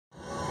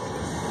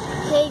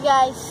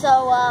guys,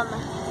 so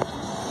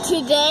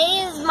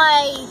today is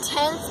my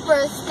 10th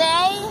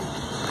birthday.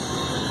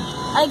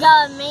 I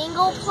got a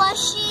mango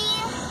plushie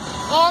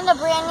and a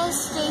brand new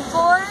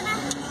skateboard.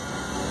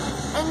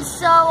 And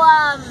so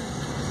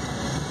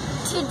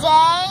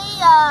today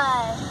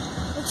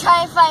we're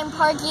trying to find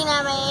parking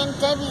at my Aunt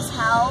Debbie's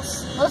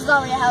house. Well, it's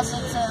not really a house,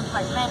 it's an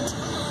apartment.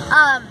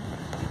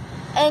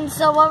 And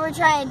so what we're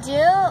trying to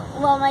do,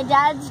 well, my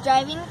dad's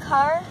driving the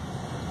car.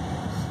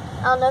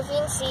 I don't know if you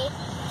can see.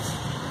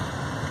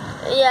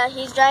 Yeah,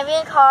 he's driving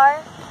a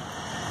car.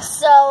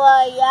 So,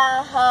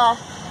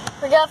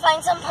 we're gonna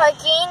find some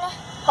parking.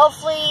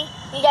 Hopefully,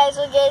 you guys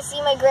will get to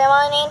see my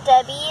grandma and Aunt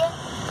Debbie.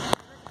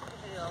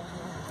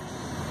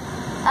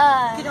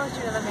 You can always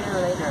do another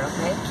video later,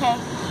 okay? Okay.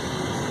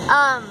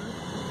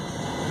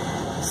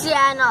 So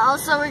yeah, and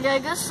also we're gonna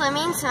go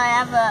swimming, so I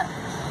have a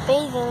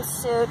bathing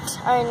suit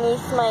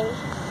underneath my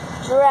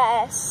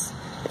dress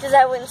because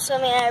I went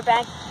swimming at our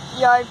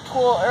backyard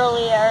pool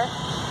earlier.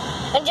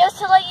 And just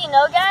to let you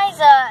know, guys,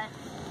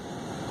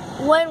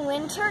 when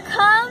winter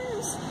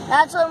comes,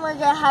 that's when we're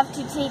gonna have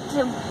to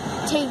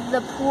take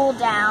the pool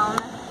down.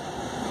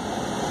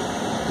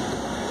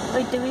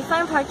 Wait, did we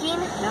find parking?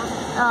 No.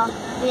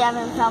 Oh, we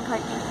haven't found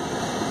parking.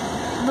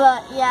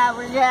 But yeah,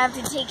 we're gonna have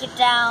to take it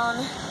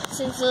down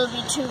since it'll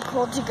be too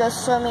cold to go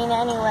swimming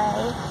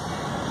anyway.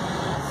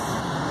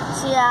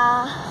 So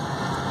yeah,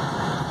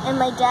 in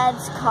my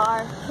dad's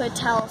car,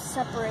 hotel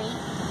separate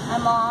my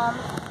mom,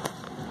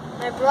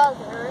 my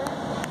brother,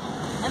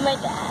 and my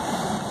dad.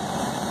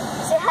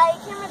 Say hi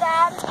to my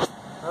dad.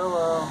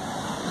 Hello.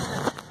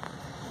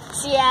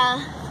 So yeah.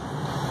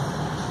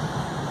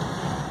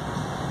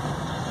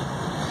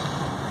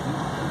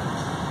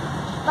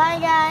 Bye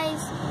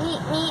guys.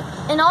 Meet.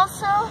 And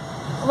also,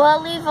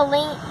 we'll leave a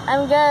link.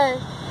 I'm gonna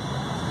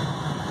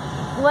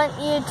want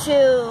you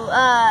to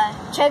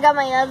check out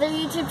my other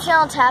YouTube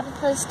channel,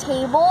 Tabitha's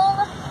Table.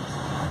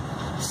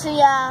 So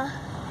yeah,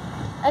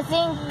 I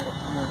think.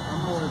 I'm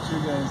gonna let you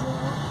guys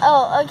out.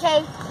 Oh,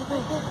 okay.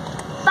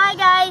 Bye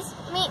guys.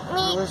 Meet.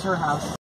 Where's her house?